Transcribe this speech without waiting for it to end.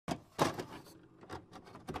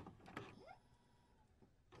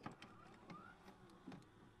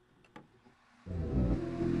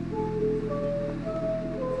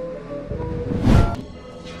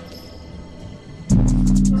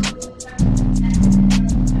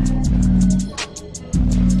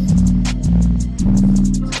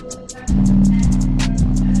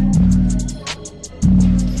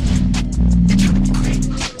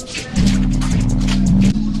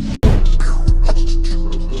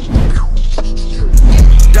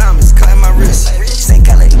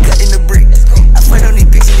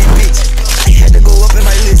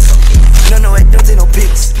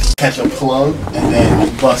plug, and then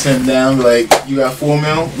you bust him down. Like, you got 4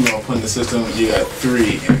 mil, we're gonna put in the system. You got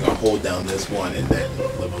 3, and we're gonna hold down this one, and then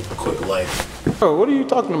live a quick life. Bro, what are you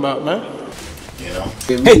talking about, man? You know?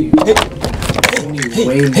 Hey,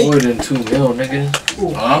 way more than 2 mil, nigga.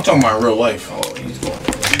 I'm talking about real life. Oh, he's going.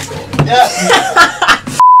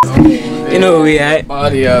 You know where we at?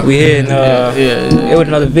 Body up. We here in here with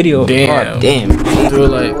another video. Damn. Oh, damn. Do it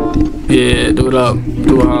like, yeah, do it up,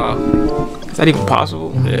 do it hard. Is that even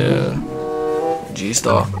possible? Yeah.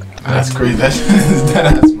 G-Star. That's crazy. That shit is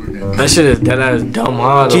deadass working. That shit is deadass dumb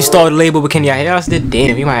hard. G-Star label with Kenny House did.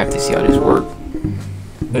 Damn, you might have to see how this work.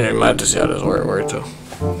 Yeah, you might have to see how this work too.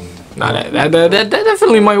 Nah, that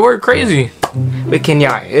definitely might work crazy. With Kenny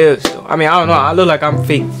House though. I mean, I don't know. I look like I'm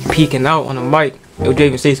fake peeking out on the mic. Yo, Jay,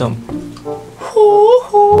 even say something.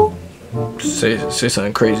 Say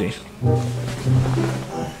something crazy.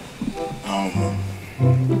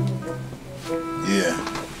 Yeah.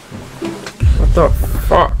 What the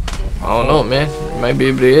fuck? I don't know, man. You might be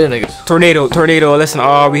able to hear niggas. Tornado. Listen,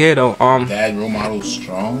 we here though. Dad, role model,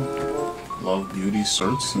 strong. Love, beauty,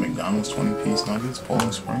 search, McDonald's 20-piece nuggets,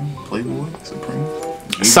 Poland Spring, Playboy, Supreme.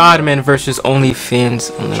 Sidemen versus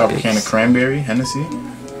Onlyfans. Tropicana cranberry, Hennessy.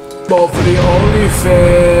 Ball for the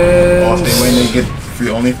Onlyfans. Off they win, they get free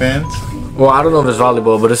Onlyfans. Well, I don't know if it's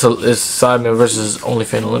volleyball, but it's Sidemen versus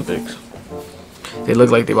Onlyfans Olympics. They look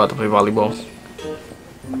like they about to play volleyball.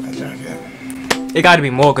 It got to be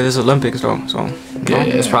more because it's Olympics though. So yeah,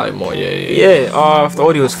 it's probably more. Yeah. If the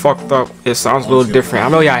audio is fucked up, it sounds a little different. I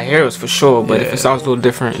know y'all hear us for sure, but if it sounds a little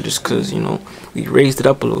different, just cause we raised it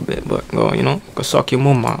up a little bit. But go suck your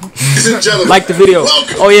mama. Like the video.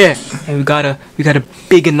 Oh yeah, and we got a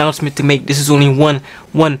big announcement to make. This is only one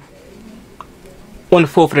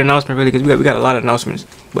fourth of the announcement really, because we got a lot of announcements.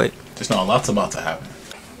 But there's not a lot's about to happen.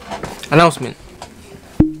 Announcement.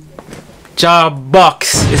 Job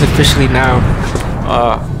Box is officially now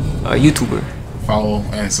a YouTuber. Follow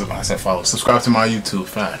and I said follow. Subscribe to my YouTube.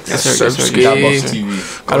 Facts. Yes, sir. Job Box TV.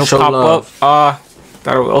 That'll pop up.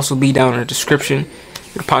 That'll also be down in the description.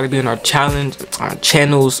 It'll probably be in our challenge, our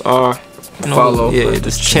channels. Follow. Yeah, the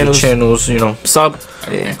channels. Sub.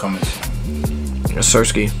 Everything coming.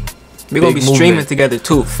 Searchski. We're gonna be streaming together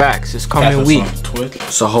too. Facts. It's coming week.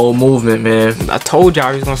 It's a whole movement, man. I told y'all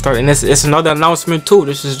we was gonna start, and it's another announcement too.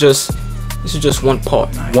 This is just one part.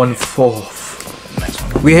 1/4.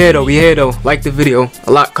 We here though. Like the video.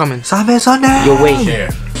 A lot coming. Sunday. Your way. Share.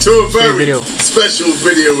 To a very special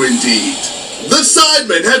video indeed. The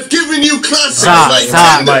Sidemen have given you classics like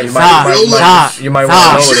You might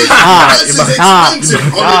want to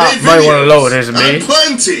load this, man. And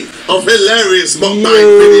plenty of hilarious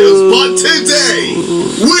mukbang videos, but today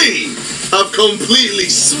we have completely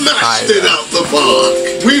smashed it out the park.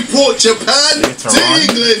 We brought Japan to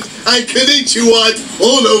England and konnichiwa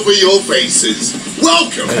all over your faces.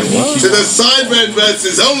 Welcome to the Sidemen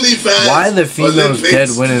versus Onlyfans. Why are the females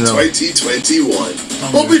dead winning though? 2021.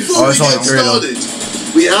 But before we get started,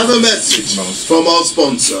 we have a message from our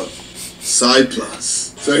sponsor, Side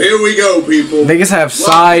Plus. So here we go, people. Niggas have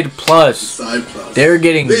Side Plus. Side Plus. They're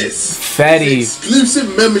getting this fatty.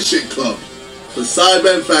 Exclusive membership club for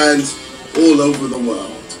Sidemen fans all over the world.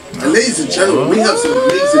 And ladies and gentlemen, we have some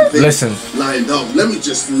amazing things lined up. Let me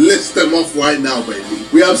just list them off right now, baby.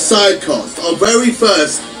 We have Sidecast, our very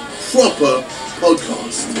first proper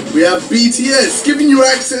podcast. We have BTS, giving you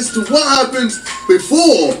access to what happens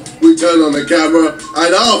before we turn on the camera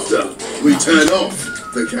and after we turn off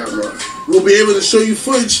the camera. We'll be able to show you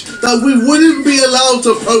footage that we wouldn't be allowed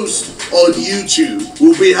to post on YouTube.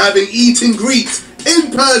 We'll be having eat and greet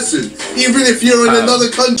in person. Even if you're in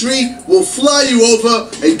another country, we'll fly you over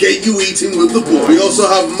and get you eating with the boys. We also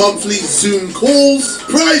have monthly Zoom calls,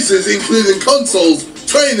 prizes including consoles,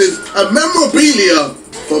 trainers, and memorabilia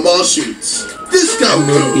from our shoots. Discount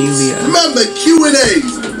codes. Remember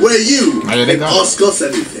Q&As where you can ask us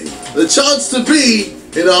anything. The chance to be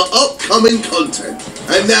in our upcoming content.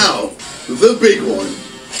 And now, the big one.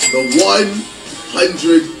 The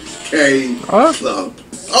 100K Club.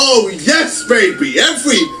 Oh yes, baby!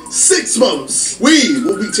 Every 6 months, we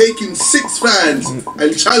will be taking 6 fans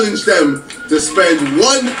and challenge them to spend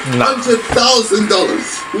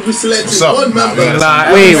 $100,000. We'll be selecting one member.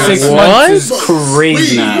 Wait, what?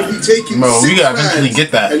 Crazy. We will be taking 6 fans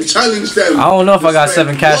get that. and challenge them. I don't know if I got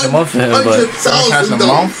 7 cash a month for him, but $100,000.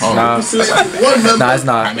 We'll be selecting one member it's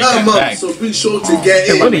not. per month, so be sure to get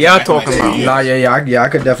in. What are y'all talking about? I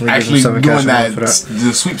could definitely give him 7 cash a month for that.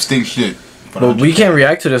 The sweepstakes shit. But we can't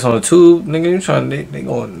react to this on the tube, nigga. You trying? They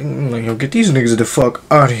going like, yo, get these niggas the fuck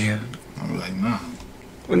out of here. I'm like, nah.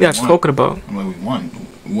 What are y'all talking about? I'm like, we won.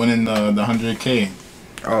 Winning the 100K.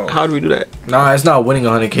 Oh. How do we do that? Nah, it's not winning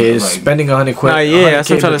 100K. It's spending 100 quid. Nah, yeah, that's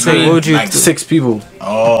what I'm trying to say. What would you? Like 6 people.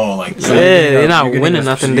 Oh, like Yeah, they're not winning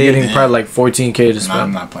nothing. You're getting probably like 14K to spend. Nah,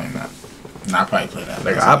 I'm not playing that. Nah, I probably play that.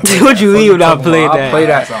 Like, What you mean without playing that? I play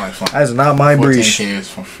that. Like fun. That's not my breach. 14K is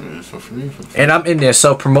for free. And I'm in there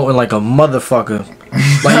self-promoting like a motherfucker.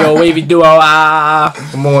 Like, yo, Wavy duo,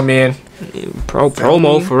 come on, man.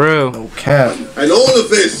 Promo for real. No cap. And all of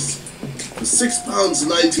this for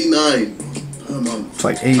 £6.99 per month. It's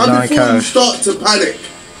like 89 And before you cash. start to panic,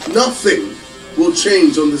 nothing will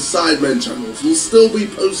change on the Sidemen channels. We'll still be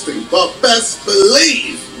posting, but best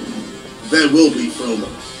believe there will be promo.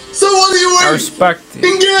 So what are you waiting? I respect it.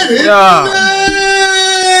 And get it Yeah.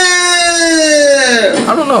 there.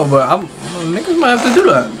 I don't know, but niggas might have to do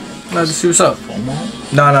that. I have to see what's up.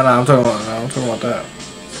 No, I'm talking about that.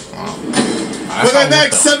 For the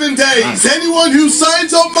next 7 days, anyone who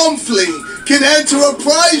signs up monthly can enter a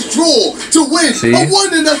prize draw to win a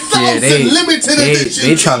 1 in 1,000 limited edition.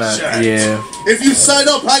 They tryna, yeah. If you sign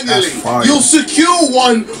up annually, you'll secure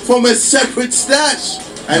one from a separate stash.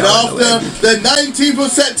 And after the 19th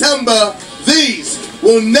of September, these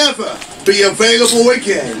will never be available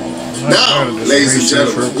again. Now, ladies and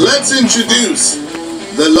gentlemen, let's introduce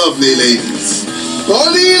the lovely ladies.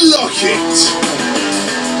 Bonnie Lockett,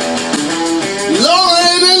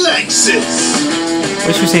 Lauren Alexis,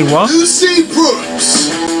 What you say, what? Lucy Brooks,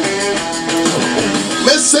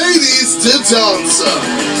 Mercedes the Dancer,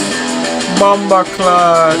 Bomba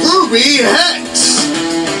Class. Ruby Hex,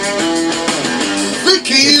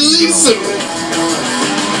 Vicky Lisa,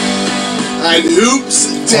 and Hoops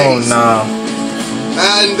Daisy. Oh, nah.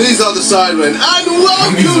 And these are the Sidemen. And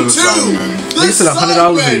welcome to the These are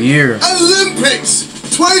 $100 a year. Olympics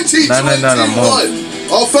 2021.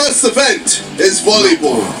 Our first event is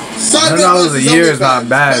volleyball. $100 a year is not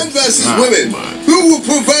bad. Men versus women. Who will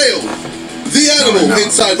prevail? The animal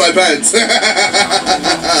inside my pants.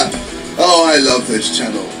 Oh, I love this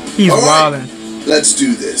channel. He's Alright, wildin'. let's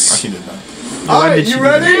do this. Alright, you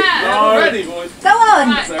ready? Yeah, I'm ready, boys. Go on.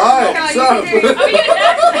 Alright, so.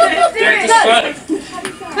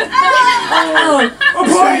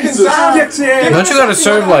 Don't you gotta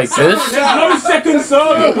serve like this? No second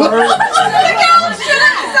serve, bro.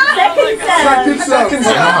 Second I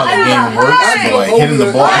know how the game works, but like hitting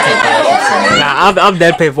the ball, I can't play that shit. Nah, I've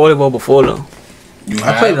dead played volleyball before though. You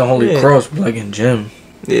I played the Holy Yeah. Cross, but like in gym.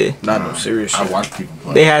 Yeah. Not no serious I shit. watch people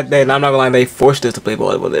play. They had that, and I'm not gonna lie, they forced us to play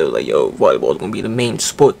volleyball. They was like, yo, volleyball is gonna be the main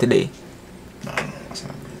sport today.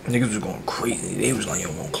 Niggas was going crazy. They was like, yo,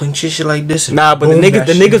 won't clinch shit like this. And Nah, but boom, the that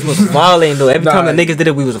niggas shit. was violating though. Every time Nah. the niggas did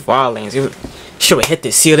it, we was violating. Shit would hit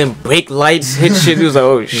the ceiling, break lights, hit shit. It was like,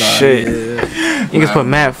 oh shit. Yeah. Niggas put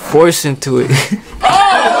mad force into it.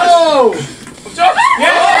 Oh!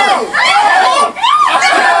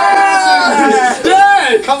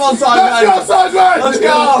 Come on, Sidemen. Let's go, Sidemen! Let's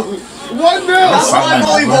go. 1-0. That's my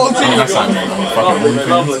volleyball team. That's not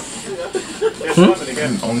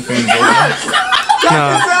fucking Onlyfans.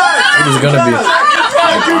 Nah. It was gonna be.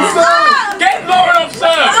 Get Lauren off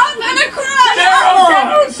serve! I'm gonna cry. Daryl, get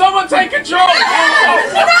her! Someone take control!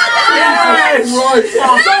 Right.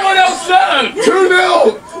 Someone else serve!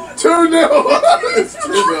 2-0. 2-0. It's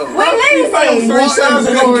 2-0. We're losing. What is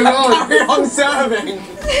going on? Carry on serving.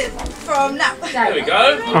 From now. There we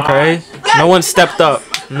go. Okay. No one stepped up.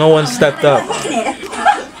 No one stepped up.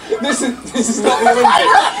 This is not the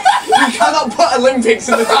Olympics. You cannot put Olympics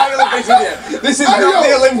in the Thai Olympics video. This is not the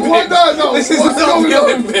Olympics. What? No, This is what's not going the on?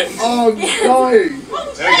 Olympics. Oh, I'm dying.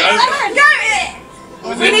 There we go.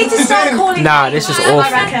 We need to start calling. Nah, this is awful. I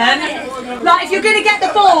reckon. Like, if you're gonna get the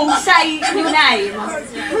ball, say your name.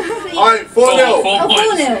 Alright, 4-0.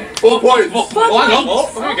 4 points. 4 points. Why not?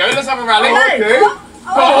 There we go. Let's have a rally. Okay.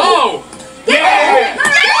 Oh! Yeah!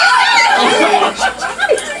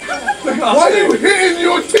 Why are you hitting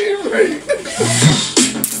your teammate?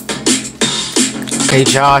 Hey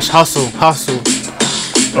Josh, hustle.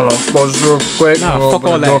 Hold on, pause real quick. Nah, We'll fuck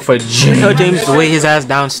open all the door that. for James. Tell James to wait his ass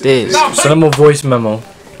downstairs. Send him a voice memo.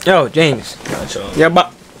 Yo, James. Yeah,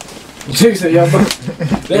 but Jake said, yeah, but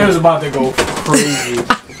they was about to go crazy.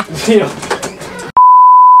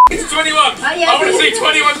 It's 21. I want to see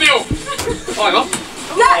 21-0. Hang on.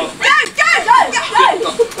 Go.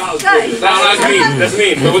 No, that's mean. That's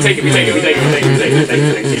mean. But we'll take it. We take it.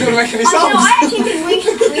 You don't make any No, sounds. I actually think we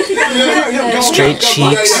should straight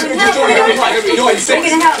cheeks.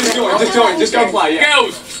 Just join. Just go play. Yeah.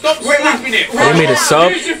 Girls, stop slapping it. They made a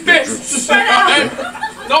sub. Use your fists. Not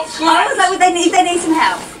I was slap. like, they need some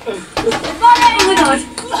help. Oh my god.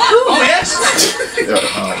 Oh yes.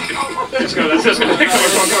 Let's go. Come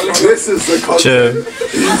on. This is the content. Chill.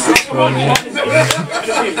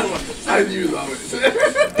 And you love it.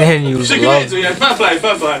 And you love it. Yeah, fair play,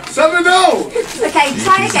 fair play. 7-0. Okay,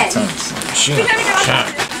 try again. Shit.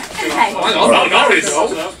 Okay. Oh, nice. Oh,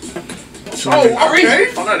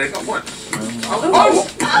 okay. Oh, no, they got one. Oh, they got one.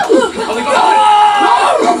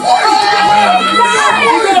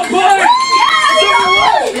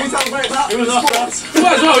 It was us.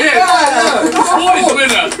 Might as well, yeah. What is the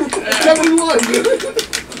winner? 7-1.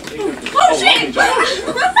 Oh shit!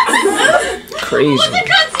 Crazy. I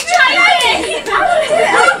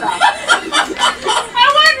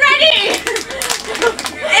wasn't ready!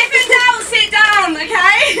 If in doubt, sit down,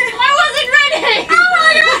 okay? I wasn't ready! Oh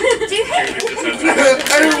my god!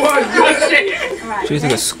 Everyone. She's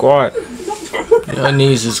like a squat. Your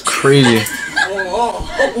knees is crazy.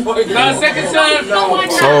 Second serve.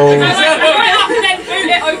 So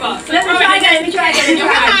Let me try again.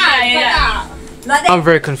 I'm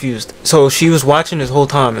very confused. So she was watching this whole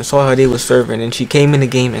time and saw how they were serving, and she came in the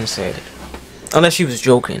game and said, unless she was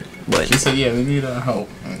joking, but She said, yeah, we need help.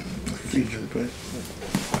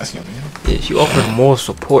 That's your man. yeah, she offered more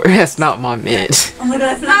support. That's not my man. Oh my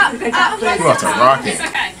god, You about to rock it.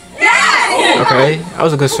 Okay, that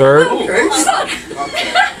was a good serve. Okay.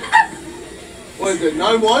 What is it?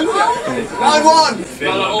 9-1?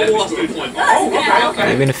 9-1.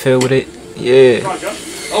 Maybe in the field with it. Yeah.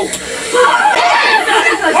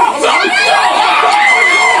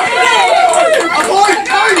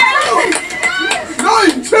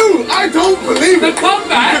 I don't believe The it.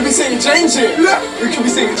 comeback. We could be seeing change here. We could be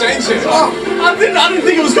seeing change here. Oh, I didn't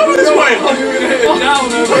think it was coming this way. what are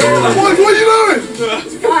you doing?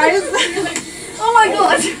 guys. Oh my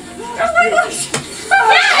god. Oh my gosh.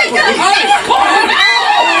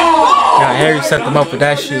 Yeah, Harry set them up with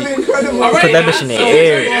that shit. Incredible. Put that bitch in the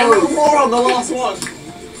air. More on the last one.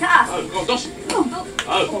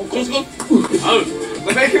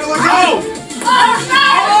 They're making it look good.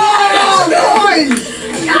 Oh, nice.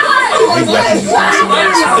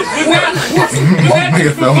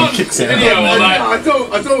 Megaphone kicks in. I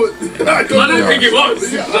don't think it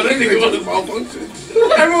was. I don't think it was. malfunction.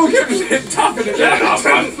 Everyone kept it tough in the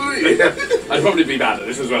I'd probably be bad at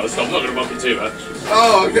this as well, so I'm not going to bump you too much.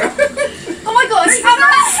 Oh, okay. Oh my god. Oh,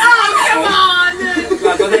 come on.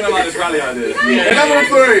 Lads, I think I like this rally idea. Number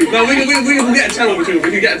 3. No, we can get a channel between. We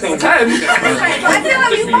can get a channel. 10. I feel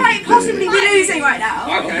like we might possibly be losing right now.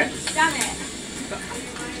 Okay. Damn it.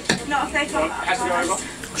 Not if they talk about Has to go over.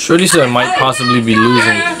 Shorty said might possibly be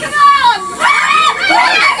losing. Come on!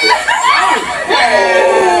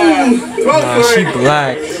 Nah, she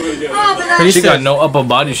black. She got no upper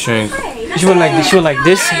body strength. She went like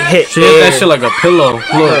this. Hit. She hit that shit like a pillow.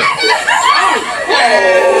 Look.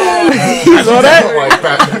 You saw that?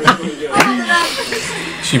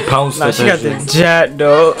 She pounced Nah, at she that got the shit. jet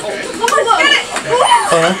though. Oh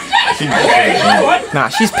my god! Nah,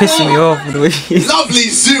 she's pissing me off with the way she's. Lovely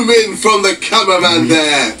zoom in from the cameraman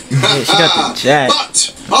there. Yeah, she got the jet.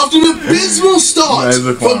 But after an abysmal start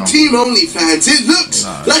from Team Onlyfans, it looks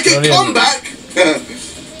like a comeback.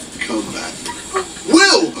 Comeback.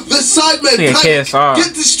 Will the Sidemen KSR.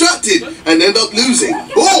 get distracted and end up losing?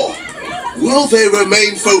 Or will they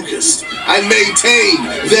remain focused and maintain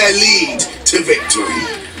their lead to victory?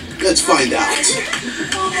 Let's find out.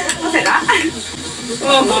 I'll take that.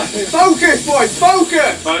 Focus, boys,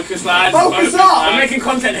 focus! Focus, lads. Focus up! I'm making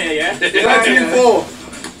content here, yeah? 13-4.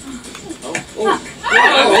 Oh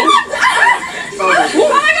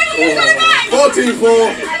my god, you got it back!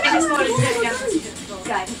 14-4.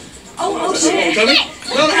 Oh shit!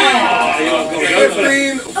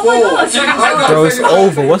 15-4. Bro, it's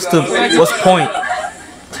over. What's point?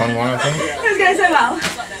 21, I think. It was going so well.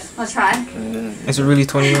 I'll try. Is it really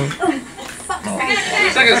 21?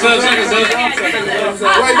 Second serve. Wait,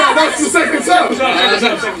 no, that's the second serve.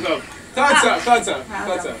 Third serve.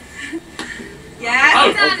 Yeah.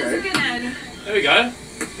 Oh, That's okay. a good one. There we go.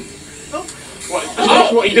 What?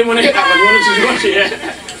 Oh, what? You didn't want to hit that one? You wanted to watch it, yeah?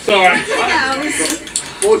 Sorry.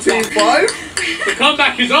 14-5. The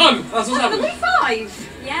comeback is on. That's what's Are happening. we 5?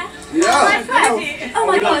 Yeah. Yeah. Oh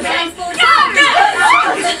my god.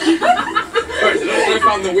 They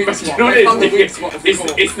found the weak spot. You know what They found the it weak is? spot.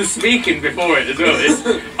 It's the speaking before it as well. It's,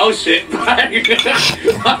 oh shit.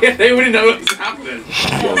 They wouldn't know what's happening.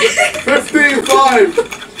 15-5.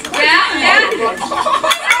 Yeah.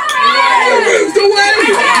 Moved away.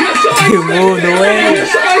 You moved away.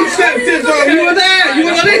 You were there. You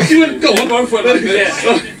were on it. You were. Go on. Both went like this.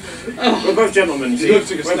 We're both gentlemen. See?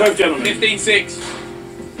 We're both gentlemen. 15-6.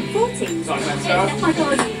 14. Oh my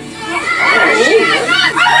god.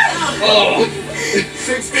 Oh.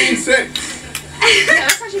 16-6.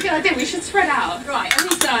 That's actually a good idea. We should spread out. Right,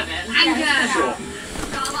 only serving. And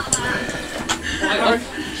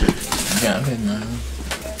Yeah, okay, no.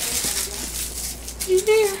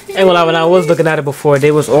 And when I was looking at it before,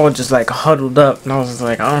 they was all just like huddled up, and I was just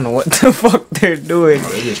like, I don't know what the fuck they're doing.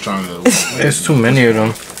 They're just trying to. There's too many of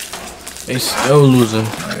them. They still losing.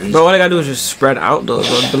 But all they gotta do is just spread out though.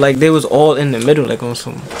 But like they was all in the middle, like on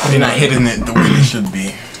some. They're not hitting it the way they should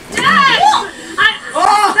be.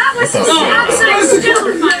 That was absolutely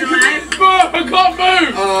stupid, by the way. I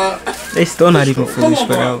can't move! They still not even fully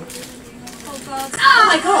spread out. Oh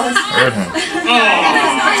my god.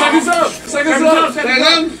 Seconds up! Seconds up!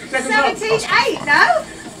 17-8, no?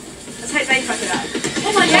 Let's hope they fuck it up.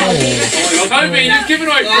 Oh my god. Toby, you've given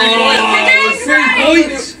away 3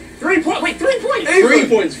 points! 3 points! Wait, 3 points! 3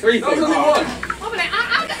 points, 3 points. That was only one. How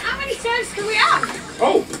many serves can we have?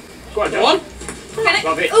 Oh! Go on, John.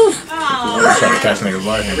 Love it. Oof. I'm trying to catch niggas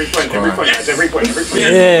by him. Every point, yes, every point.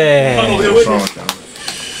 Yeah. What's wrong with them?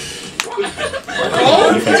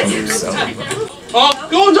 Oh,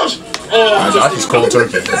 go on, Josh! Oh, Josh is cold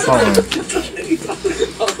turkey. That's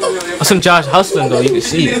some Josh hustling though, you can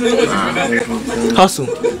see it. Hustle.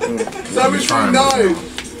 7-3-9.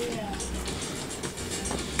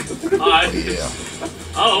 Yeah.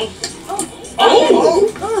 Oh!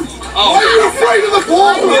 Why are you afraid of the ball? I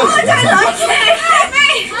don't like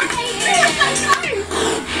it.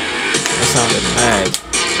 That sounded mad.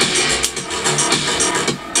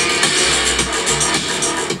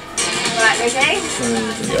 Right, okay.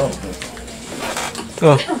 Yo.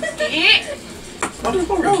 Oh. Why does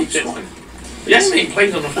Bobby keep sitting? Yes, he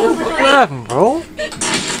plays on the floor. What happened, bro?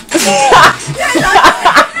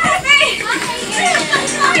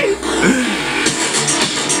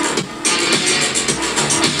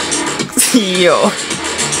 Yo.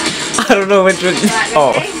 I don't know which one.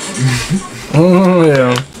 Oh.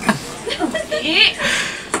 Yeah.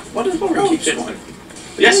 Why does Bobby keep sitting?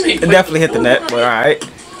 Yes, he It definitely hit the net, but alright.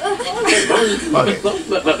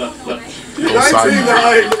 Look.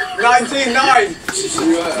 19-9.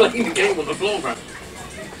 19-9. Playing the game on the floor, bro.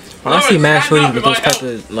 When I see mad shorties with those type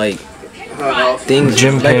of like things,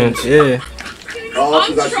 Gym pants. Yeah. Oh,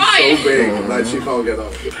 she's actually so big, like she can't get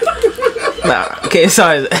up. Nah. Okay,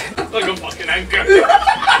 sorry. Like a fucking anchor.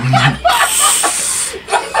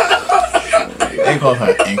 They call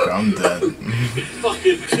her anchor. I'm dead.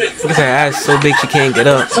 Fucking shit. Look at her ass so big she can't get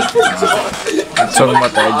up. I'm talking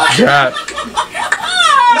about that drop.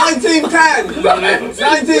 19-10.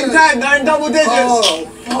 19-10. They're in double digits. Oh,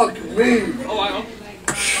 fuck me. Oh, hang on.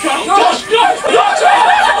 Josh!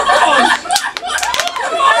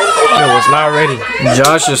 It was not ready.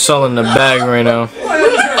 Josh is selling the bag right now. I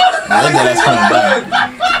think that's coming back.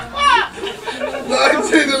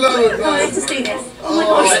 19-11. Let's just do this.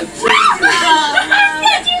 Oh,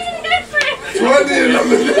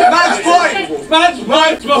 20-11. Match point. Match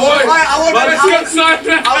point! I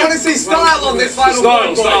want to see style on this final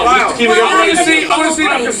Style. Wow. Keep it going. I want to see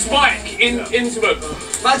like a spike into it.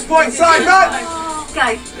 Match point, side man.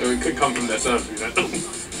 Go. It could come from their serve, you know.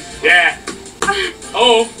 Yeah.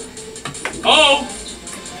 Oh.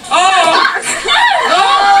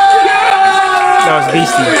 That was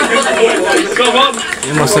beastie. Come on.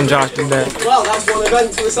 You must send Josh to that. Well, that's one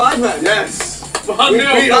event for the Sidemen. Yes.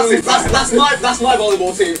 That's my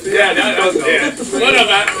volleyball team. Yeah, that was What up,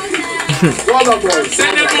 man? Well done, boys.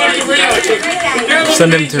 Send them boys to Rio.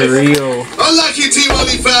 Send him to Rio. Unlucky Team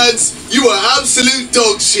Onlyfans, you are absolute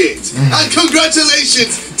dog shit. And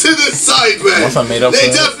congratulations to the Sidemen. What's I made up They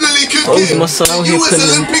for? definitely could Oh, give must the allow him US to-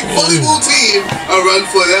 Olympic volleyball team a run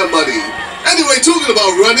for their money. Anyway, talking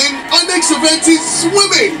about running, our next event is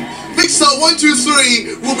swimming. Big Star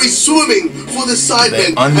 123 will be swimming for the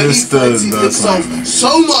Sidemen, and he understood fancied the himself assignment.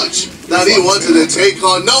 so much that he wanted to take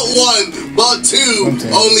on not one but two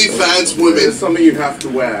OnlyFans women. It's something you have to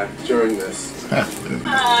wear during this.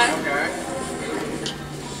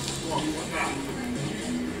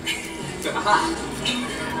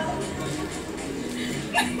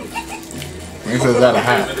 He says that a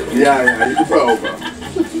hat. Yeah, you can put it over.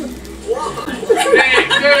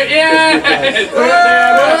 Yeah.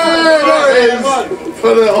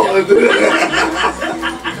 Put it on.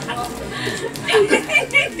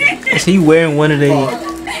 Is he wearing one of these?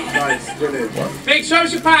 Nice, brilliant. Big show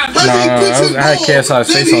your pants. I had KSI's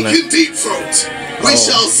face on it. Can deep throat. We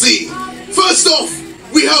shall see. First off,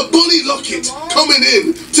 we have Bonnie Lockett coming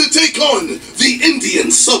in to take on the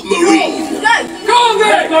Indian submarine. Go,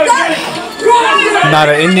 go. Nah,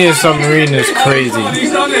 the Indian submarine is crazy.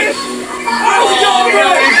 He's done it.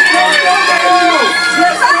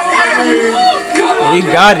 Oh, he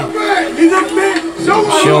got it. She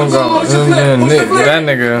don't go. That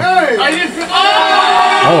nigga.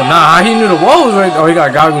 Oh, nah, he knew the wall was right. Oh, he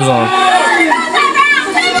got goggles on.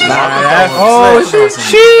 Nah, that. Oh,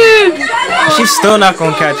 shit. She's still not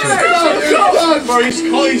gonna catch him. Bro, he's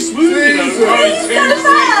smooth, you know, bro.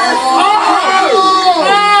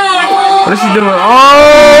 What is she doing?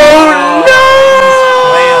 Oh no!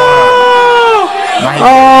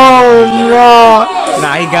 Oh no!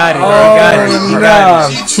 Nah, he got it. He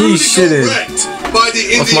got it. He shitted.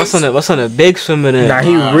 What's on the big swimming in? Nah,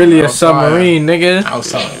 he really a submarine, nigga. I was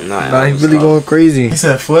telling you. Nah, He really going crazy. He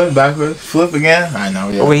said flip backwards, flip again. I know.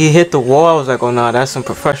 Yeah. When he hit the wall, I was like, oh nah, that's some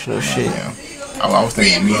professional shit. Yeah. I was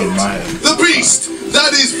thinking me in my head. The Beast,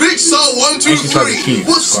 that is Big Star 123,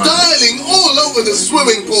 was styling all over the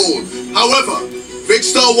swimming pool. However, Big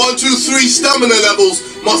Star 123 stamina levels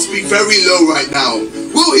must be very low right now.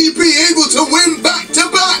 Will he be able to win back to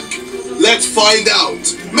back? Let's find out.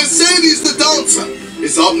 Mercedes the Dancer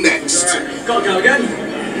is up next. Gotta go again.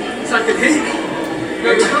 Second heat.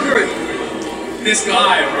 No recovery. This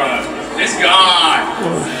guy, bro. This guy.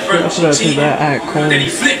 Bro, cheated. Then he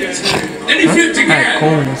flipped. Then he flipped again.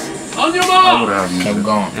 On your mark. Kept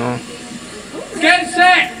going. Get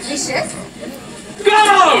set. Go!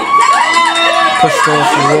 Pushed off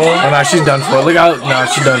the wall. Oh nah, she's done for. Look out. Nah,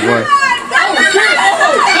 she's done for.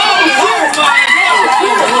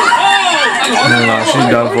 No, she's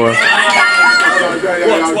done for.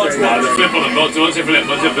 Watch. The flip on him. Watch your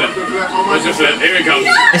flip. Here it comes.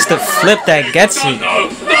 It's the flip that gets you. No.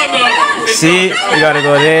 See, you gotta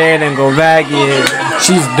go there, then go back. Yeah,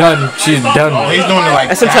 She's done. She's done. He's doing it like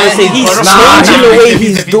that's what I'm trying to say. He's Nah, changing the way he's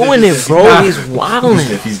he's different. doing it, bro. Nah. He's wilding.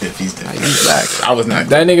 He's different. He's back. I was not.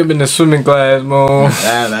 That nigga been to swimming class, mo.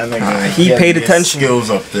 That nigga. He had paid his attention. Skills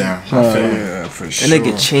up there. Yeah, for That sure.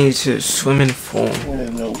 nigga changed his swimming form.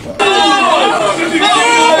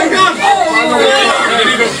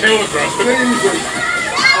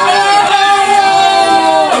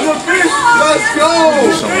 Let's go!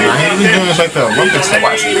 So, he was doing this like the Olympics to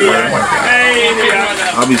watch it.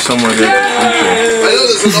 I'll be somewhere there. I know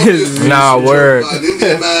there's an Nah, word. an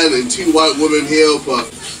Indian man and 2 white women here, but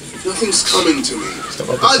nothing's coming to me.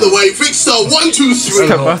 Either way, Big Star 123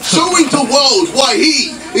 showing the world why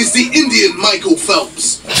he is the Indian Michael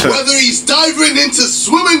Phelps. Whether he's diving into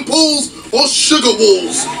swimming pools or sugar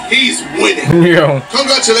walls, he's winning. Yo.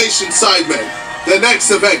 Congratulations, Sidemen. The next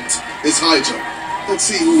event is high jump. Let's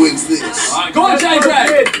see who wins this. Go on,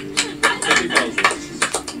 JJ.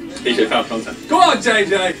 DJ Foul content. Go on,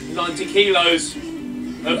 JJ. 90 kilos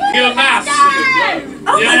of pure mass.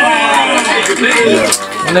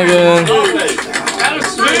 Nigga. That was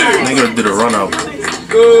smooth. Nigga did a run out.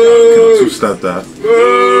 Good. 2-step that. He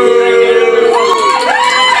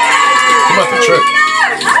about to trip.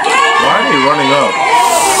 Why are they running up?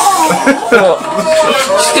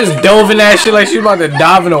 She just dove in that shit like she about to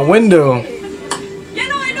dive in a window. Yeah,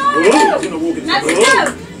 no, I know. Let's go.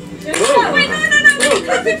 Wait, no.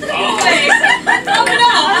 Clip it to the place. Open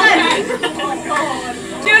up.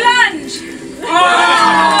 Do a lunge.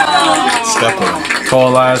 Stepper.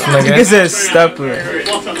 Tall ass nigga. Nigga said stepper.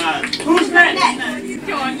 What a man. Who's next?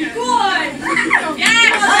 Go on.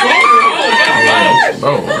 Yes.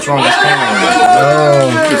 Bro, what's wrong with this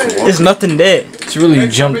camera? There's nothing there. She really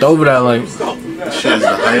jumped over that like. Shit is the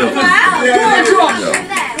height of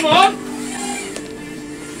Come on.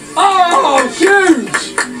 Oh,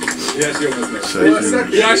 huge. Yes, you almost missed. shit.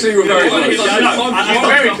 You actually were very close. I'm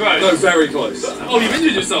very close. No, very close. Oh, you've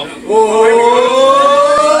injured yourself.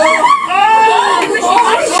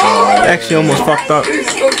 Actually, almost fucked up.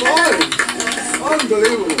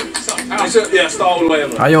 Unbelievable. Yeah, start all the way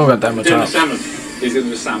over. How you don't got that much Doing the out? salmon. He's doing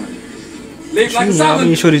the salmon. Leap like a How salmon.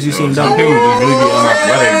 many shorties you seen dunk? People just really be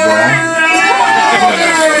unathletic, bro.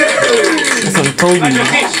 That's some Kobe.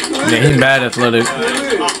 Yeah, he mad athletic.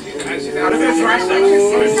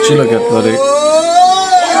 She look athletic.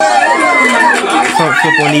 Front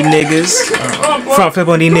flip on these niggas. Front flip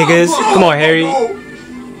on these niggas. Come on, Harry.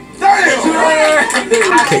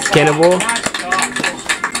 Cannonball.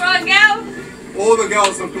 Go on, girl. All the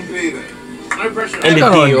girls have completed. No pressure. And the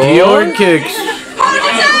Got on Dior. Dior kicks. Hold it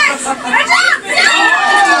tight.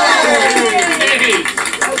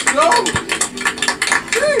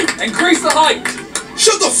 Increase the height.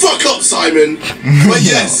 Shut the fuck up, Simon. But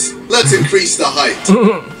yes, let's increase the height.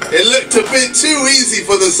 It looked a bit too easy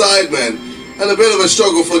for the Sidemen, and a bit of a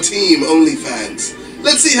struggle for Team Onlyfans.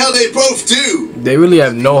 Let's see how they both do. They really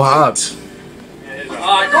have no hops.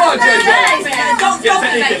 Alright, go on, JJ. Don't stop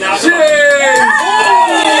it.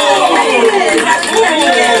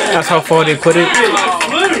 That's how far they put it.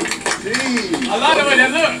 I like the way they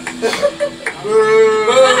look.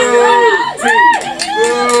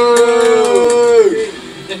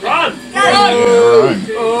 Run!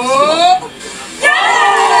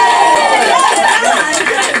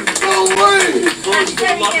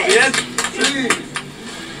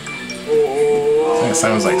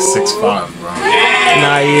 5, bro.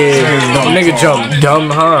 Nah, yeah. Nigga jump dumb,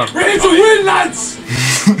 huh? We're here to win, lads!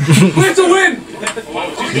 We're here to win!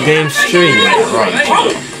 Damn straight.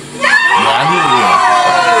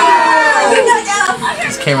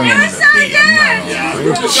 This cameraman is a big. Yeah.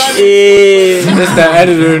 That's the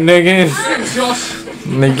editor, nigga.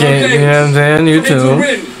 Nigga, you know what I'm saying? You too.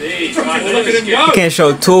 You can't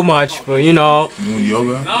show too much, but you know.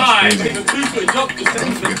 Yoga? Nah,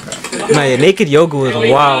 yeah, naked yoga was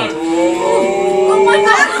wild.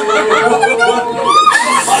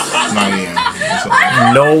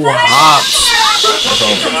 No hops.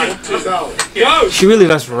 She really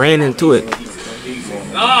just ran into it.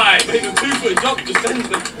 Nice! Take a 2-foot jump to send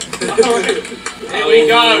them. Here we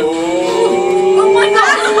go! Oh my god!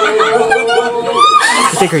 I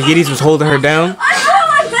think her yiddies was holding her down.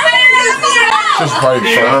 Just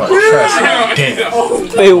probably fell off her chest. Damn.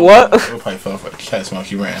 Wait, what? It probably fell off her chest while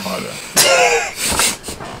she ran harder.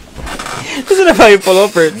 Isn't that how you pull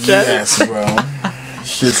up her chest? Yes, bro.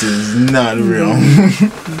 Shit is not real.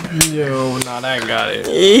 Yo, nah, that got it.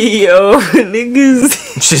 Yo, niggas.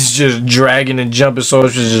 She's just dragging and jumping so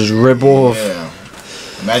she just rip off. Yeah.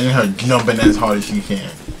 Imagine her jumping as hard as she can.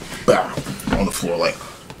 Bow. On the floor like.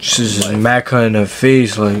 She's just mac her in her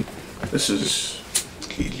face like. This is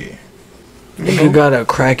KJ. Nigga got a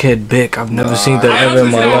crackhead bick. I've never seen that ever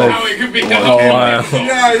in my life. Oh wow.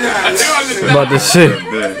 About to say.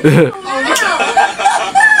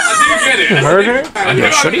 Heard her? Yeah,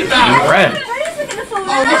 should he? Red.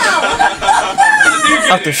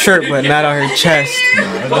 Off the shirt, but not on her chest.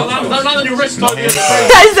 That's not on your wrist, I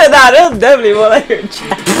said that. It was definitely more like her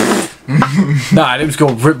chest. Nah, they was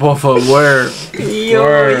gonna rip off her word.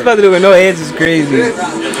 Yo, he's about to do it with no hands. Is crazy. You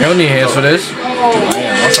don't need hands for this.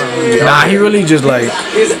 Nah, he really just like.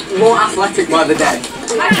 He's more athletic by the day.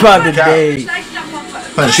 By the day.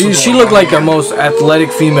 She looked like the most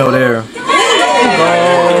athletic female there.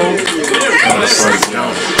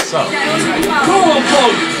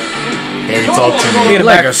 Harry, talk to me. You're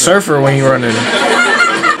like a surfer when you're running.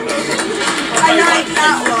 I like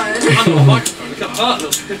that one.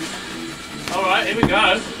 Alright, here we go. Go,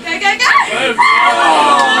 go, go!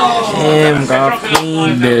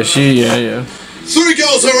 Yeah. 3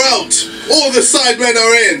 girls are out. All the sidemen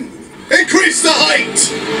are in. Increase the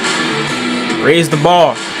height. Raise the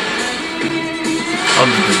bar. Oh,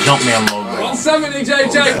 the Jumpman logo. 170,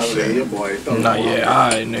 JJ. Nah, yeah,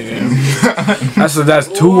 alright, nigga. That's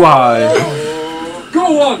too high.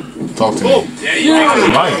 Go on. Talk to me.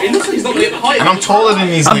 Yeah. Right. It looks like he's not really at the height. And I'm taller than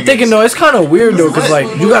these I'm niggas. thinking though, it's kind of weird though, cause like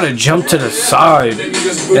you gotta jump to the side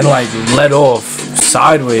and like let off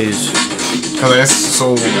sideways. Cause it's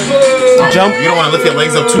so Jump. You don't want to lift your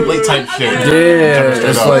legs up too late type shit. Yeah,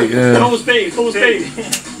 it's like Full speed, full speed.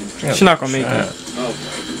 She's not gonna make that.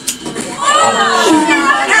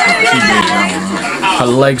 her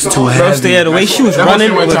legs too Bro, heavy. stay out of the way. She was That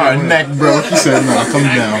running. went to her neck, bro. She said, "No, come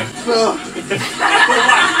down."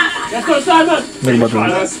 Let's go, Simon.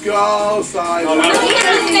 Let's go, Simon.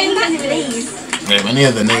 Yeah, if any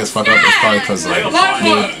of the niggas fuck up, it's probably because like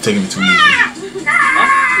they're taking it too easy.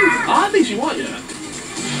 I think she won, yeah.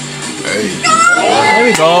 Hey, There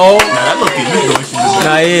we go. nah, that looked good.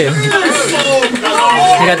 Nah, yeah.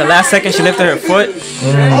 You got the last second she lifted her foot.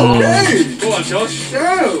 Go on, Josh. Nah,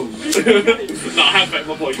 have faith,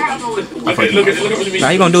 my boy. Look at what you mean. Nah,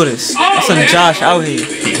 you gonna do this. That's son Josh out here.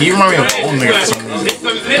 He remind me of an old nigga for some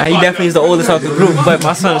reason. Nah, he definitely is the oldest of the group, but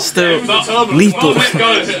my son's still lethal. Let's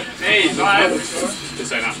go. Hey,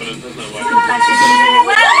 this ain't happening. There's no way.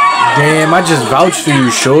 Damn, I just vouched for you,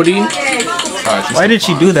 shorty. Why did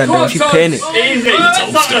she do that though? She panicked. Easy.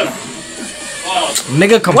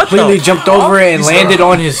 Nigga completely jumped over it and landed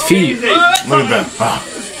on his feet. Look at that. Wow.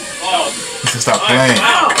 He can stop playing.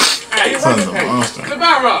 Son's a monster.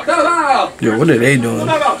 Yo, what are they doing?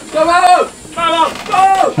 Come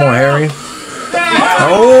Come on, Harry.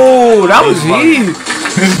 Oh, that was he.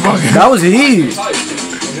 That was he.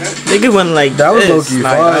 Nigga went like That was this. low-key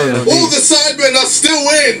Like, fire. All the sidemen are still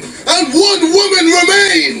in, and 1 woman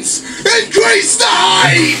remains. Increase the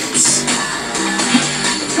height.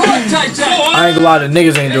 I ain't gonna lie, the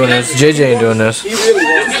niggas ain't doing this. JJ ain't doing this.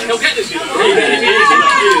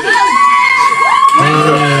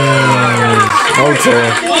 Okay.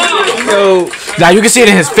 Yo, Now you can see it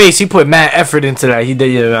in his face. He put mad effort into that. He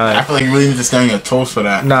did. I Yeah. feel like you really need to stand on your toes for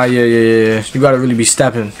that. Nah. Yeah. You gotta really be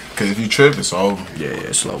stepping. Cause if you trip, it's over.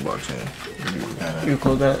 Yeah. Slow bucks. you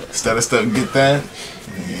close that. Step, get that.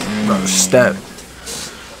 Step.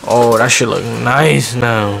 Oh, that shit look nice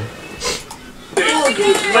now.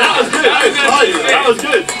 That was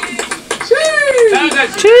good.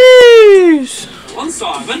 Cheese. On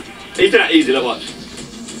Simon. He's doing that easy, look, watch.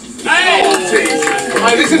 Hey!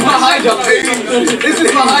 Hey, this is my high jump team. This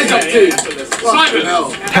is my high jump team. Simon!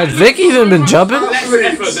 Has Vic even been jumping? I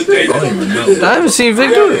haven't seen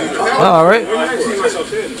Vic do it. Oh, alright.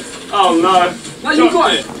 Oh no. No, you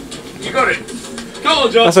got it. You got it. Go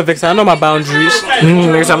on, John. That's what Vic said. I know my boundaries.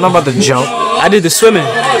 Nigga, I'm not about to jump. I did the swimming.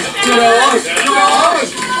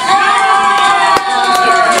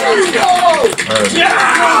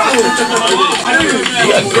 You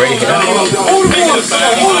got gray hair.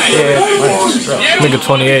 Yeah. Nigga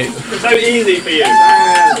 28. So easy for you.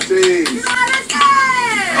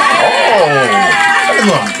 Oh, that's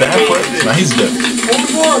not bad for it. Nah, he's good.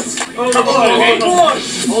 All the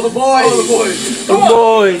boys. All the boys. The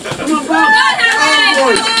boy.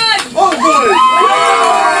 All the boys.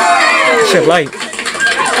 Shit light.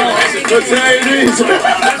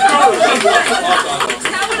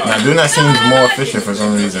 Now, doing that seems more efficient for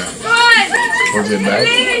some reason. Was it back?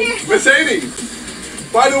 Mercedes.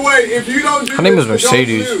 By the way, if you don't do Her name is this,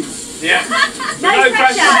 Mercedes. don't lose. Yeah. No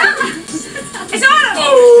pressure. It's on.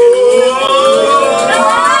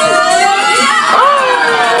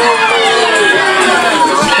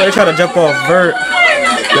 They try to jump off vert.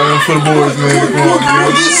 Going for the boys, man. Come on, man.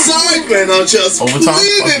 These Sidemen are just Overtime?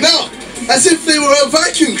 cleaning up as if they were a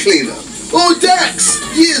vacuum cleaner or Dax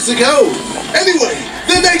years ago. Anyway,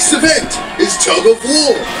 the next event is Tug of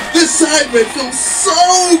War. The Sidemen feel so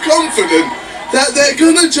confident that they're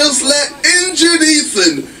gonna just let injured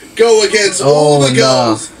Ethan go against all the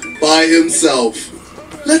girls by himself.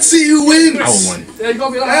 Let's see who wins. I would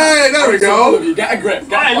win. Hey, there we go. Get a grip.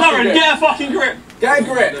 Hey, Lauren, get a fucking grip. Get a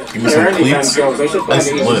grip. Give me some cleats.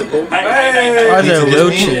 That's lit. Hey. Why is there a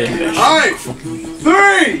wheelchair? Alright.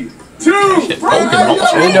 3, 2,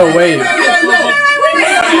 1. Ain't no way.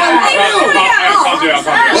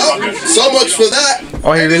 Well, so much for that.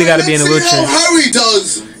 Oh, he really gotta be in a Let's see wheelchair. how Harry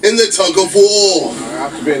does in the Tug of War. I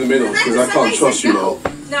have to be in the middle because I can't trust you now.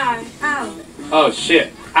 No. Ow. Oh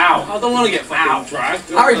shit. Ow. I don't want to get fucking dragged.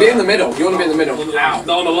 Harry, be in the middle. You want to be in the middle. Ow. Not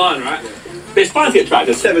on the line, right? But it's fine to get dragged.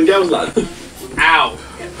 There's 7 girls, lad. Ow.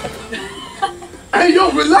 Hey, yo,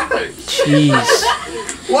 relax. Jeez.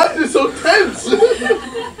 Why is it so tense?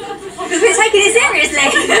 Because we're taking it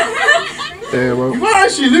seriously. Yeah, well. You might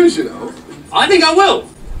actually lose, you know. I think I will.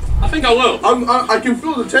 I think I will. I can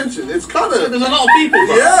feel the tension. It's kind of... There's a lot of people,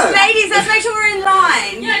 bro. Yeah. Ladies, let's make sure we're in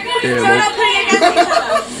line. Yeah, Yeah, so we're well. not putting it against each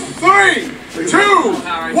other. 3, 2,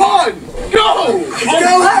 1, go! Go,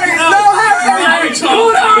 Harry! No, Harry!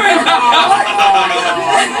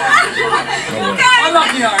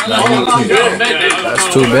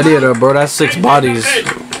 That's too many of them, bro. That's 6 bodies.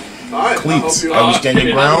 Cleats. Are we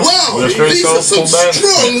standing ground? Wow, With a straight these are some pull back?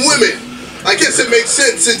 strong women. I guess it makes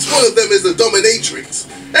sense since one of them is a dominatrix.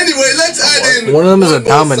 Anyway, let's add in One of them is a one more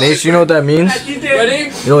domination. You know what that means?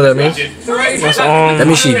 Ready? You know what that means? That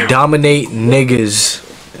means she dominate niggas.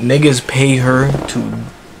 Niggas pay her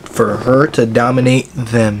for her to dominate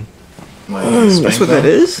them. That's what that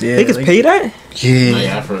is? Yeah, Niggas like- pay that? Yeah. You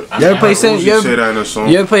You ever play San? You say ever, that in a song?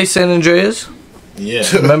 you ever play San Andreas? Yeah.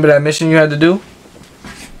 Remember that mission you had to do?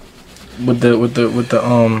 With the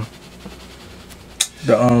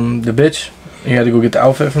bitch? You had to go get the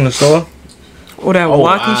outfit from the store? Oh, that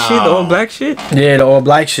walking shit, the all black shit? Yeah, the all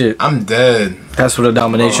black shit. I'm dead. That's what a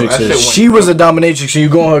dominatrix that shit is. went She was a dominatrix, and you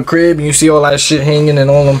go in her crib and you see all that shit hanging and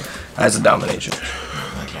all them. That's a dominatrix.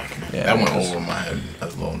 Yeah, That went over my head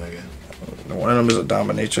as a little nigga. One of them is a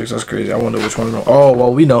dominatrix. That's crazy. I wonder which one of them. Oh,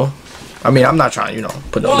 well, we know. I mean, I'm not trying,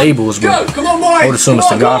 put no labels, Go! but Come on, boys! I would assume it's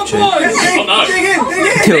the goth chick. Oh, no. Dig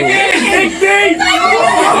in!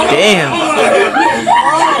 Damn.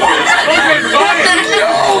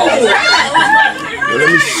 Let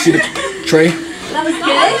me see the tray.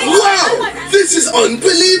 Wow, this is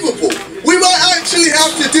unbelievable. We might actually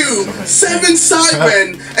have to do 7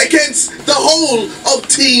 Sidemen against the whole of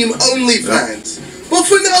Team Onlyfans. But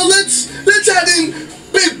for now, let's add in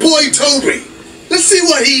Big Boy Toby. Let's see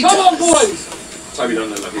what he does. Come on, boys! Toby don't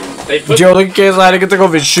look like him. They put Joe, look at Kay's line. He can take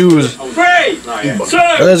off his shoes. 3, 2.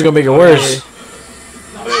 That's gonna make it worse.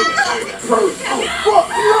 Come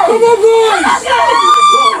on, boys!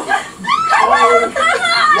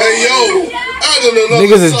 Hey, yo, I don't know.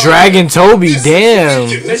 Niggas is dragging Toby. Damn.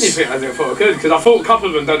 They didn't think I thought I could, because I thought a couple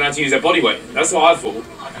of them don't know how to use their body weight. That's what I thought.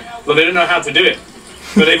 But they don't know how to do it.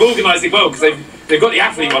 But they've organised it well, because they've got the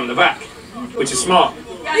athlete one in the back, which is smart.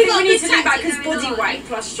 I think we need to do that because body weight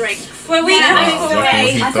plus strength. Well, we He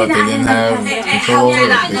thought they didn't have control over it.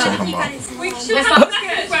 They talking about. We should have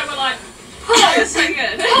that where we're like, oh, that's so good.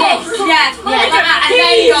 Yeah, like that, and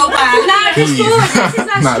then you go back. No,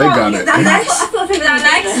 Nah, they got it. Down legs.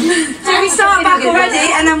 So we start back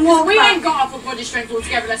already and then walk We back. ain't got upper body strength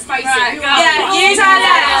altogether, let's face it. Yeah, use our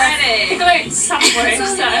legs. Do it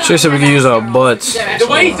somewhere. She said we can use our butts. The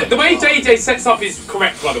way JJ sets up is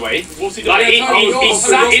correct, by the way. Like he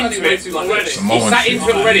sat into it already. He sat into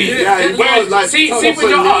it already. Whereas, see when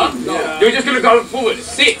you're up, you're just gonna go forward.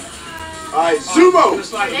 Sit. Alright, sumo! Boys,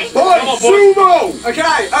 sumo! Okay,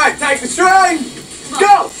 alright, take the string!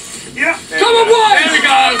 Go! Yeah. Come on, boys! There we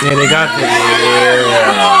go! Yeah, they got this.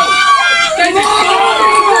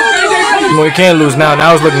 Well, we can't lose now.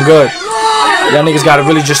 Now it's looking good. Y'all niggas gotta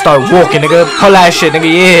really just start walking, nigga. Pull that shit, nigga.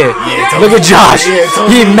 Yeah. Look at Josh.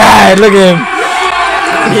 He mad. Look at him.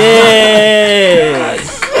 Yeah.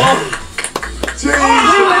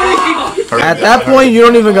 At that point, you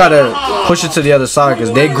don't even gotta push it to the other side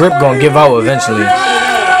because their grip gonna give out eventually.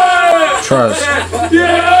 Trust.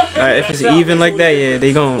 If it's even like that, yeah,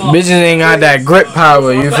 they gon'. Bitches ain't got that grip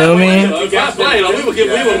power, you feel me?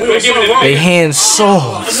 They hands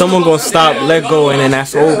soft. Someone gonna stop, let go, and then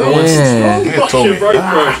that's over. Yeah. Nigga told me.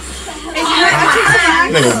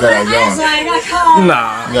 Niggas got going.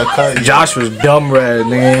 Nah. Josh was dumb red,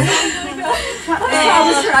 nigga.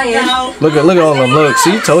 Look at all of them. Look,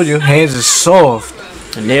 see, told you, hands is soft.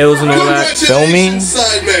 The nails and all that. Feel me?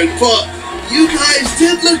 Sidemen, but you guys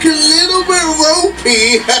did look a little bit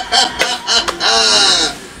ropey.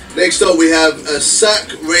 Next up, we have a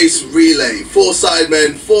sack race relay. 4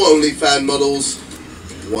 Sidemen, 4 Onlyfans models,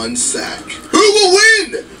 1 sack. Who will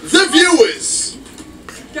win? The viewers.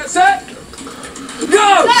 Get set!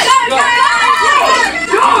 Go!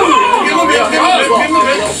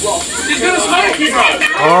 He's gonna smoke you, bro.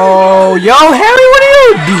 Oh, yo, Harry, what are you?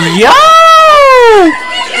 Yo!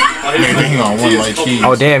 He on one like cheese.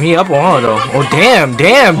 Oh, damn, he up on her, though. Oh, damn.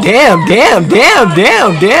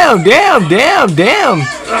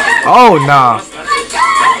 Oh, nah.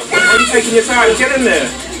 Why are you taking your time? Get in there.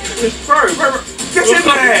 Bro. Get in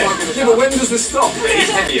there. Yeah, but when does this stop?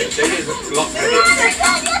 He's heavier. JJ's a lot heavier.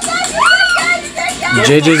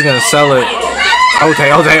 JJ's gonna sell it. Okay.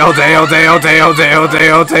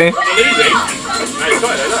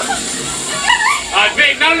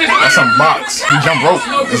 That's some box. He jump rope.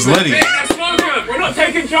 It's litty. We're not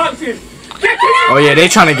taking chances. Oh yeah, they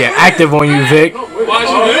trying to get active on you, Vic. Why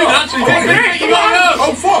should we do that?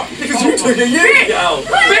 Oh fuck! Because you took a year.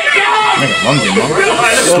 Nigga, London, man.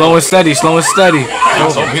 Slow and steady. He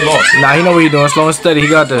lost. Nah, he know what he doing. Slow and steady. He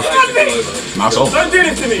got this. Nah, so.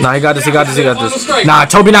 Nah, he got this. Nah,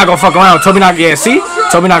 Toby not gonna fuck around. Toby not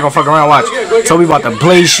gonna fuck around. Watch. Toby about to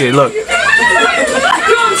blaze shit. Look,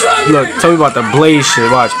 Toby about to blaze shit.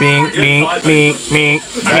 Watch. Bing.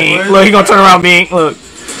 Look, he gonna turn around. Bing. Look.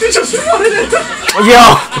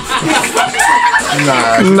 Yo.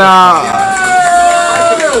 Nah.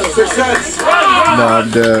 Nah,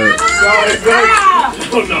 dude.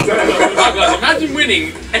 Imagine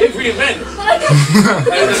winning every event.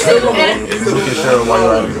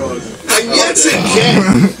 And yet again,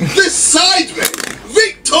 the Sidemen,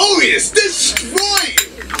 victorious, destroying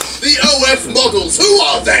the OF models. Who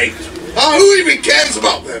are they? Who even cares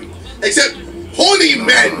about them? Except horny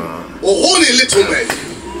men or horny little men.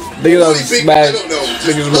 They got smack.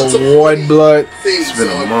 Niggas with white blood. Things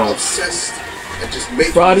are obsessed and just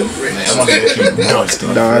make Friday.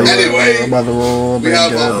 Anyway, we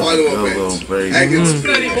have our final event. Egg and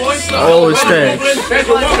spoon. Oh, it's that.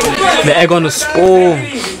 The egg on the spoon.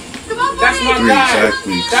 That's my guy.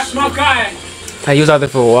 That's my guy. I used out there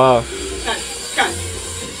for a while.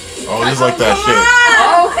 Oh, just like that shit.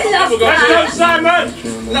 Oh, I love Let's that. go, Simon.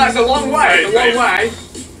 No, it's a long way. It's a long way.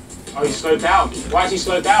 Oh, he slowed down. Why is he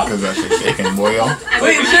slowed down? Because that shit shaking, boy, yo.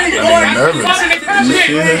 Wait, see, I'm nervous. You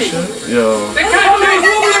See that shit? Yo. They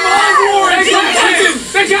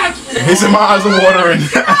can't. He's in my eyes are watering.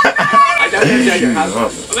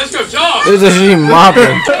 Let's go, Josh. This is she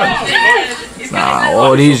mopping. Nah,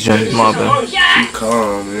 all these joints mopping.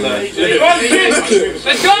 Calm, man.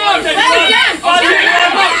 Let's go.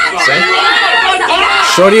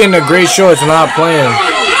 Shorty in the gray shorts not playing.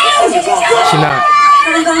 She not.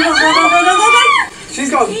 she's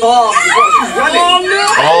got balls. She's running.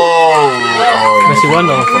 But she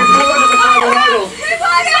wasn't on phone.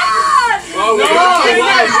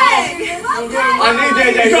 I need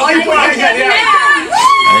JJ. Why you put her get the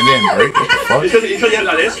I didn't break. What the fuck? You could have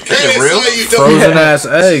like this. Is it real? Frozen ass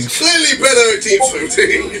eggs. Clearly better at team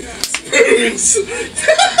shooting. Spoons.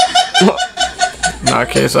 Nah,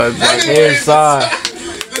 case I Anyways, inside.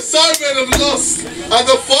 the Sidemen have lost at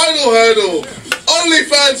the final hurdle.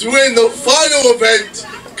 Onlyfans win the final event.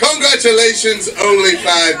 Congratulations,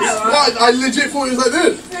 Onlyfans. What? I legit thought it was like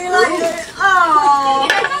this. Oh,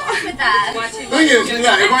 with that. Thing is,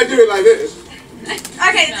 if I do it like this.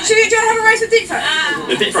 Okay, do you want to have a race with deep throat?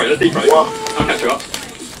 The deep throat, let's deep throat. I'll catch you up.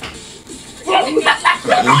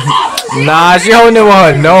 Nah, she holding it with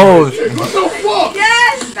her nose. What the fuck?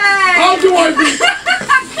 Yes, babe. How do I be?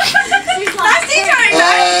 That's deep throat,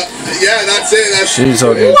 though. Yeah, that's it. That's She's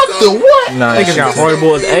okay. What the what? Nah, I think it's got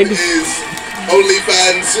horrible as eggs.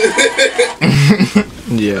 Onlyfans.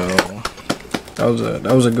 Yo, that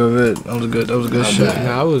was a good vid. That was a good shit.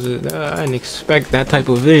 Nah, I didn't expect that type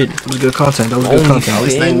of vid. That was good content. That was good content. At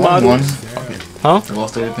least they won one. Huh? They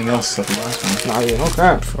lost everything else except the last one. Nah, yeah,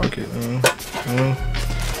 okay. Fuck it, man.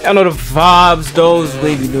 Y'all know the vibes, those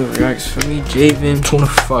Wavy doing reacts for me, Javen. Tuna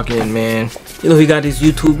fucking man. You know he got his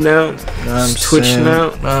YouTube now, I'm Twitch saying,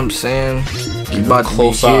 now. I'm saying, Keep about a to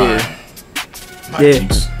close be eye. here. My Yeah.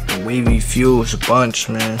 cheeks. The Wavy Fuels a bunch,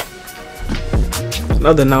 man.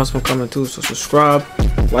 Another announcement coming too, so subscribe,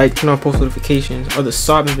 like, turn on post notifications. Other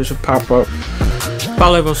Sidemen videos will pop up.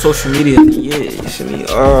 Follow us on social media. Yeah, you see me.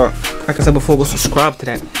 Like I said before, go subscribe to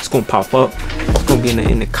that. It's gonna pop up. It's gonna be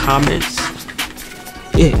in the comments.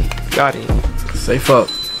 Yeah, got it. Safe up.